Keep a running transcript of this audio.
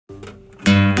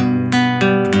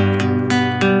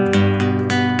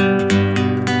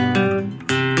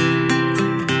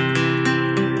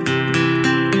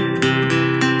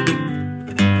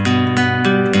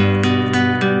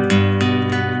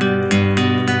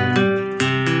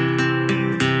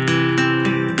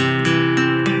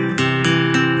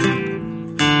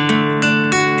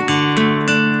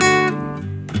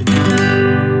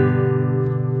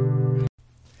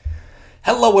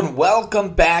Hello and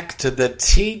welcome back to the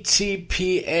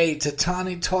TTPA,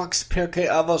 Tatani Talks Pirkei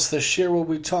Avos, the shir where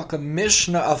we talk a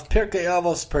Mishnah of Pirkei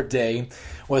Avos per day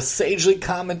with sagely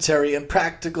commentary and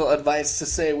practical advice to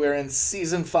say we're in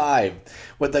Season 5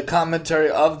 with the commentary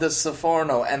of the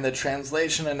Seforno and the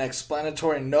translation and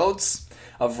explanatory notes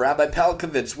of Rabbi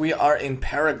Pelkovitz. We are in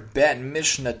Parak Bet,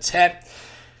 Mishnah Tet,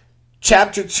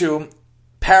 Chapter 2,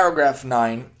 Paragraph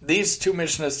 9. These two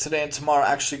Mishnahs today and tomorrow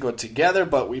actually go together,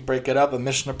 but we break it up a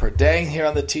Mishnah per day here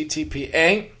on the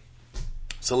TTPA.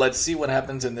 So let's see what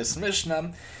happens in this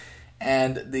Mishnah.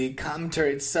 And the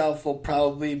commentary itself will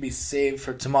probably be saved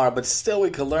for tomorrow. But still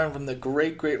we could learn from the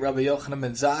great Rabbi Yochanan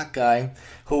ben Zakkai,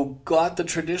 who got the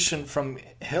tradition from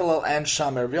Hillel and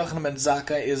Shammai. Rabbi Yochanan ben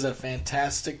Zakkai is a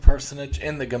fantastic personage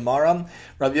in the Gemara.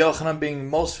 Rabbi Yochanan being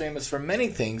most famous for many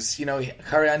things. You know,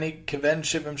 Karyani Kiven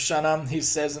Shivim Shana, he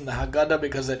says in the Haggadah,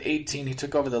 because at 18 he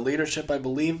took over the leadership, I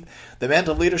believe, the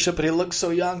mantle of leadership, but he looked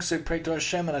so young, so he prayed to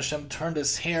Hashem, and Hashem turned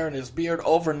his hair and his beard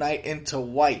overnight into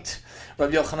white.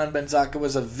 Rabbi Yochanan ben Zakkai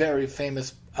was a very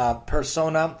famous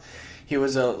persona. He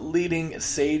was a leading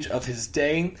sage of his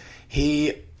day.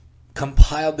 He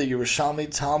compiled the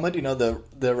Yerushalmi Talmud. You know, the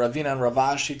Ravina and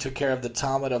Ravashi took care of the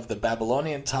Talmud of the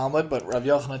Babylonian Talmud, but Rabbi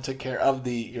Yochanan took care of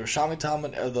the Yerushalmi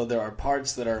Talmud, although there are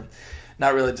parts that are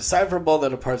not really decipherable,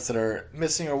 there are parts that are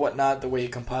missing or whatnot. The way he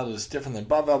compiled it is different than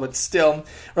Bavel, but still,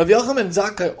 Rabbi Yochanan ben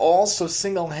Zakkai also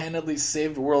single-handedly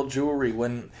saved world Jewry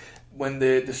when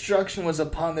the destruction was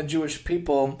upon the Jewish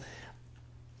people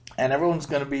and everyone's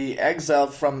going to be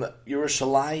exiled from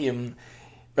Yerushalayim.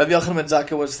 Rabbi Yochanan ben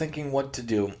Zakkai was thinking what to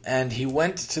do, and he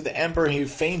went to the emperor. He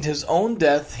feigned his own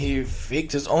death. He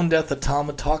faked his own death. The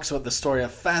Talmud talks about the story, a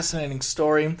fascinating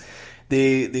story.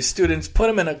 The students put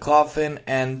him in a coffin,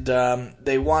 and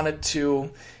they wanted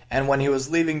to. And when he was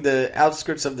leaving the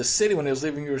outskirts of the city, when he was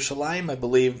leaving Yerushalayim, I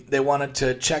believe, they wanted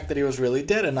to check that he was really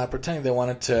dead and not pretending. They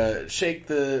wanted to shake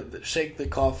the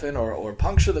coffin or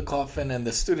puncture the coffin. And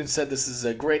the students said, "This is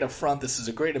a great affront. This is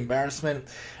a great embarrassment,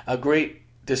 a great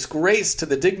disgrace to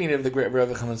the dignity of the great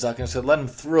Rabbi Yochanan ben Zakkai." And said, "Let him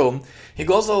through." He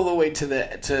goes all the way to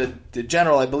the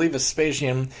general, I believe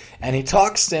Vespasian, and he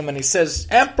talks to him and he says,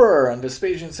 "Emperor." And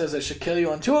Vespasian says, "I should kill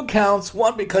you on two accounts.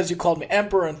 One, because you called me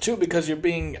emperor, and two, because you're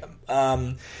being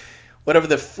whatever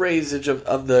the phrasage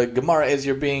of the Gemara is,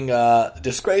 you're being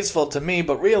disgraceful to me."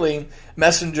 But really,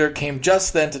 messenger came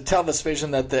just then to tell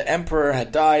Vespasian that the emperor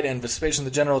had died, and Vespasian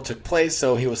the general took place.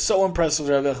 So he was so impressed with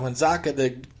Rabbi Yochanan ben Zakkai.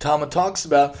 The Talmud talks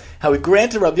about how he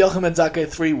granted Rabbi Yochanan ben Zakkai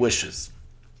 3 wishes.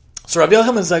 So Rabbi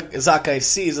Yochanan ben Zakkai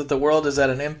sees that the world is at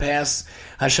an impasse.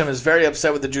 Hashem is very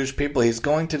upset with the Jewish people. He's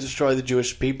going to destroy the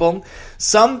Jewish people.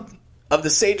 Some of the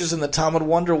sages in the Talmud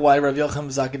wonder why Rabbi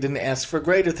Yochanan ben Zakkai didn't ask for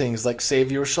greater things, like save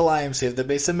Yerushalayim, save the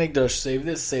Beis HaMikdash, save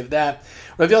this, save that.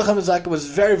 Rabbi Yochanan ben Zakkai was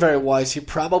very, very wise. He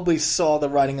probably saw the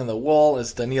writing on the wall,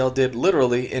 as Daniel did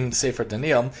literally in Sefer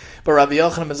Daniel. But Rabbi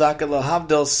Yochanan ben Zakkai,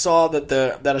 lahavdil, saw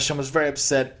that Hashem was very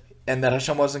upset and that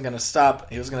Hashem wasn't going to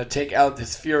stop. He was going to take out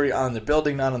his fury on the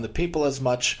building, not on the people as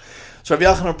much. So Rabbi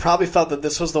Yochanan probably felt that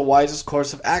this was the wisest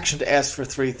course of action to ask for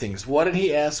 3 things. What did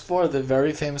he ask for? The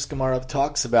very famous Gemara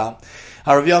talks about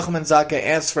how Rabbi Yochanan ben Zakkai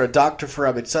asked for a doctor for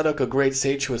Rabbi Tzadok, a great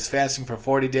sage who was fasting for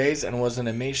 40 days and was an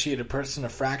emaciated person, a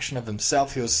fraction of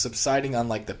himself. He was subsiding on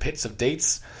like the pits of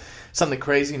dates, something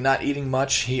crazy, not eating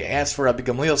much. He asked for Rabbi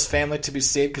Gamliel's family to be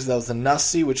saved because that was the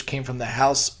Nasi, which came from the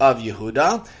house of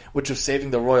Yehuda, which was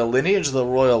saving the royal lineage, the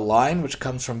royal line, which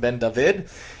comes from Ben David.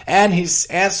 And he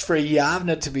asked for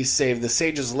Yavna to be saved. The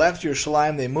sages left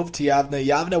Yerushalayim, they moved to Yavna.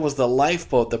 Yavna was the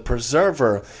lifeboat, the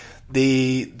preserver,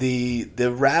 the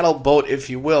rattle boat, if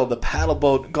you will, the paddle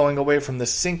boat going away from the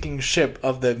sinking ship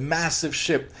of the massive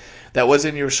ship that was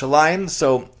in Yerushalayim.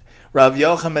 So Rav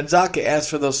Yochanan ben Zakkai asked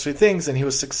for those 3 things, and he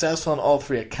was successful on all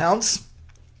 3 accounts.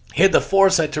 He had the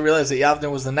foresight to realize that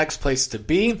Yavna was the next place to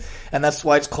be, and that's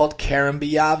why it's called Kerem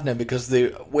B'Yavna, because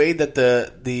the way that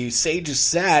the sages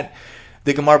sat,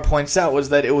 the Gemara points out, was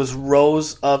that it was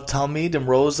rows of Talmidim,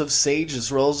 rows of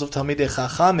sages, rows of Talmidei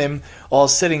Chachamim, all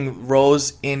sitting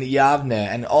rows in Yavne.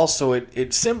 And also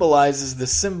it symbolizes the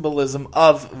symbolism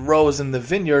of rows in the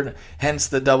vineyard, hence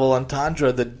the double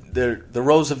entendre, the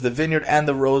rows of the vineyard and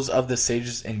the rows of the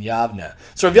sages in Yavne.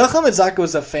 So Rabbi Yochanan ben Zakkai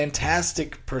was a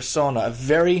fantastic persona, a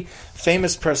very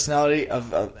famous personality,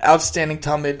 of outstanding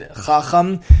Talmid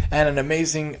Chacham, and an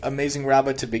amazing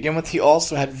rabbi to begin with. He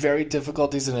also had very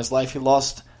difficulties in his life.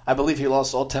 I believe he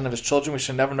lost all 10 of his children. We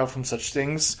should never know from such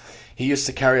things. He used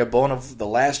to carry a bone of the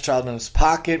last child in his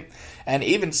pocket, and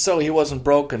even so, he wasn't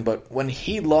broken. But when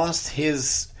he lost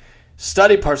his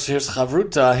study partner, his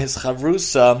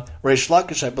chavrusa, Reish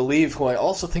Lakish, I believe, who I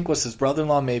also think was his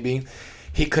brother-in-law maybe,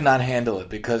 he could not handle it,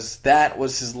 because that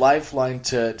was his lifeline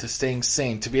to staying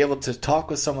sane. To be able to talk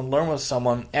with someone, learn with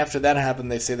someone. After that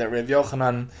happened, they say that Rav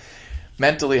Yochanan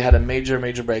mentally had a major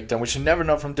breakdown. We should never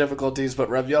know from difficulties, but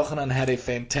Rav Yochanan had a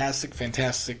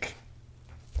fantastic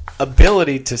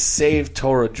ability to save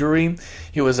Torah Jewry.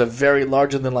 He was a very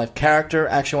larger-than-life character.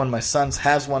 Actually, one of my sons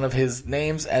has one of his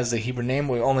names as a Hebrew name.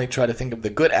 We only try to think of the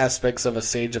good aspects of a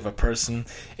sage, of a person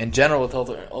in general, with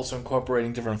also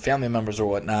incorporating different family members or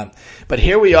whatnot. But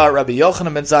here we are, Rabbi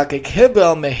Yochanan ben Zakkai,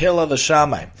 Hillel Mehillel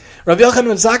v'Shammai. Rabbi Yochanan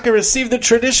ben Zakkai received the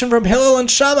tradition from Hillel and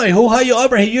Shammai. Hu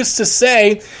hayomer, he used to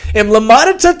say, Im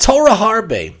lamadta Torah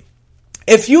harbe.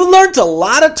 If you learned a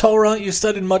lot of Torah, you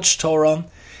studied much Torah,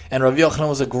 and Rav Yochanan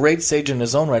was a great sage in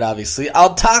his own right, obviously.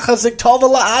 Al tachazik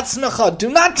tova la'atzmecha. Do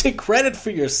not take credit for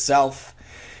yourself.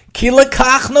 Ki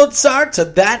lekach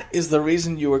notzarta. That is the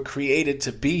reason you were created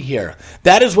to be here.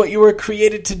 That is what you were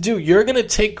created to do. You're going to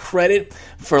take credit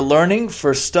for learning,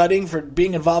 for studying, for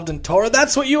being involved in Torah.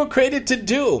 That's what you were created to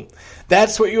do.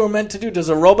 That's what you were meant to do. Does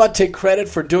a robot take credit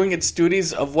for doing its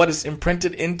duties of what is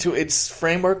imprinted into its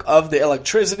framework of the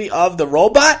electricity of the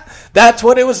robot? That's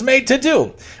what it was made to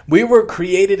do. We were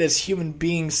created as human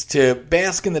beings to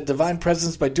bask in the divine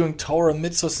presence by doing Torah,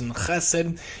 mitzvahs, and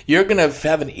chesed. You're going to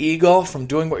have an ego from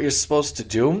doing what you're supposed to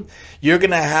do. You're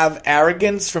going to have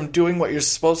arrogance from doing what you're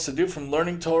supposed to do, from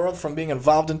learning Torah, from being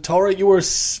involved in Torah. You were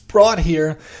brought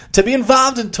here to be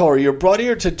involved in Torah. You're brought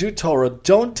here to do Torah.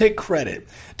 Don't take credit.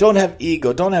 Don't have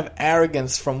ego. Don't have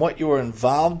arrogance from what you were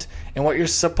involved and what you're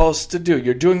supposed to do.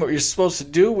 You're doing what you're supposed to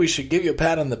do. We should give you a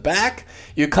pat on the back.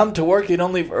 You come to work. You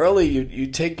don't leave early. You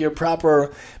take your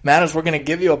proper manners. We're going to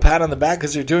give you a pat on the back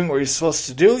because you're doing what you're supposed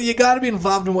to do. You got to be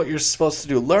involved in what you're supposed to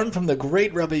do. Learn from the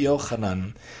great Rabbi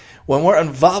Yochanan. When we're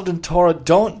involved in Torah,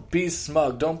 don't be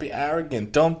smug. Don't be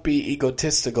arrogant. Don't be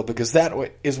egotistical, because that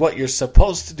is what you're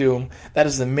supposed to do. That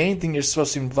is the main thing you're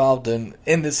supposed to be involved in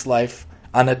this life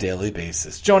on a daily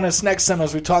basis. Join us next time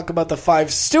as we talk about the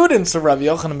 5 students of Rabbi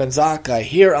Yochanan ben Zakkai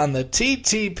here on the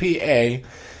TTPA,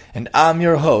 and I'm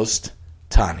your host,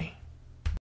 Tani.